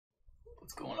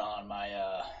What's going on, my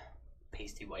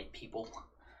pasty white people?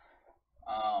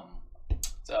 Um,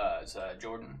 it's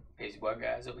Jordan, pasty white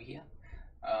guys over here.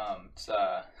 It's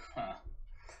I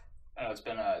know it's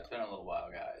been a little while,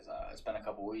 guys. It's been a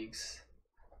couple weeks.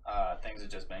 Things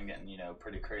have just been getting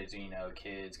pretty crazy.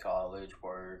 Kids, college,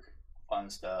 work, fun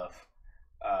stuff.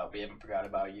 We haven't forgot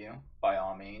about you by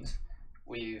all means.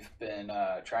 We've been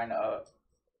trying to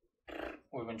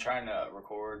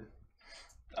record.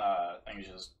 Things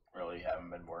just really haven't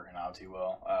been working out too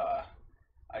well.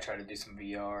 I tried to do some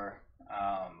VR.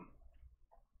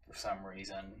 For some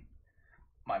reason,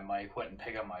 my mic wouldn't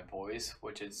pick up my voice,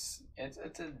 which it's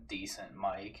a decent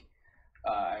mic.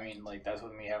 Like that's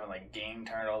with me having like gain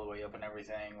turned all the way up and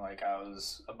everything. Like I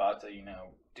was about to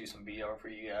do some VR for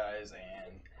you guys,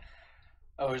 and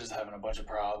I was just having a bunch of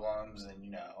problems.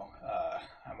 And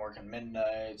I'm working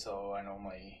midnight, so I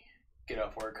normally get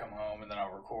off work, come home, and then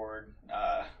I'll record.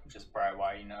 Just probably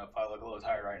why if I look a little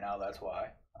tired right now, that's why.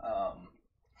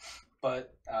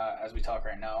 But as we talk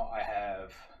right now, I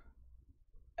have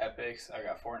Epics. I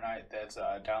got Fortnite that's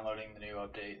downloading the new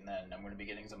update, and then I'm going to be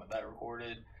getting some of that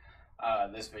recorded.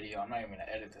 This video, I'm not even going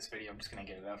to edit this video. I'm just going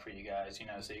to get it up for you guys,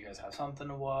 so you guys have something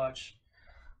to watch.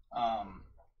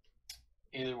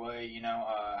 Either way,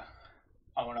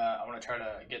 I wanna try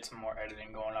to get some more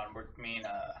editing going on. Me and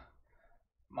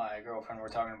my girlfriend, we're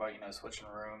talking about switching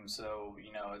rooms, so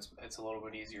it's a little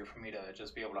bit easier for me to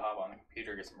just be able to hop on the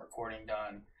computer, get some recording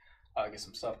done, get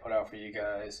some stuff put out for you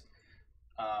guys.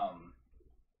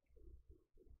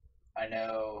 I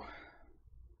know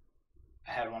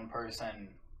I had one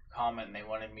person comment and they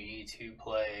wanted me to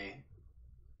play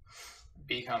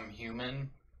Become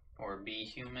Human or Be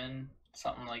Human,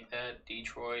 something like that,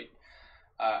 Detroit.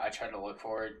 I tried to look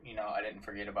for it. I didn't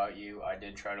forget about you. I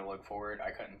did try to look for it.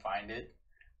 I couldn't find it.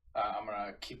 I'm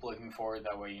gonna keep looking for it.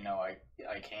 That way,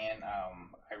 I can.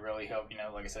 I really hope.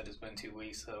 Like I said, it's been 2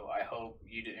 weeks, so I hope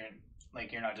you didn't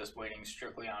you're not just waiting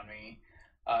strictly on me.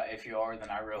 If you are, then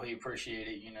I really appreciate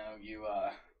it.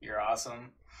 You're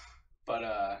awesome. But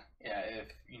yeah, if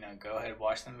go ahead,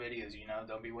 watch some videos.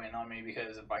 Don't be waiting on me,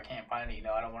 because if I can't find it,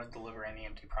 I don't want to deliver any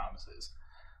empty promises.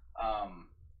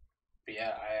 But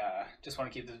yeah, I just want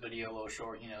to keep this video a little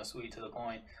short, sweet to the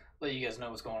point. Let you guys know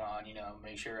what's going on.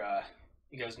 Make sure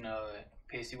you guys know that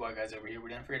Pasty White guys over here, we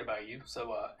didn't forget about you. So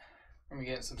we're gonna be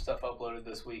getting some stuff uploaded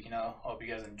this week. Hope you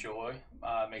guys enjoy.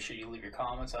 Make sure you leave your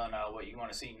comments on what you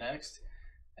want to see next,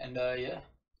 and yeah,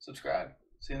 subscribe.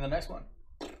 See you in the next one.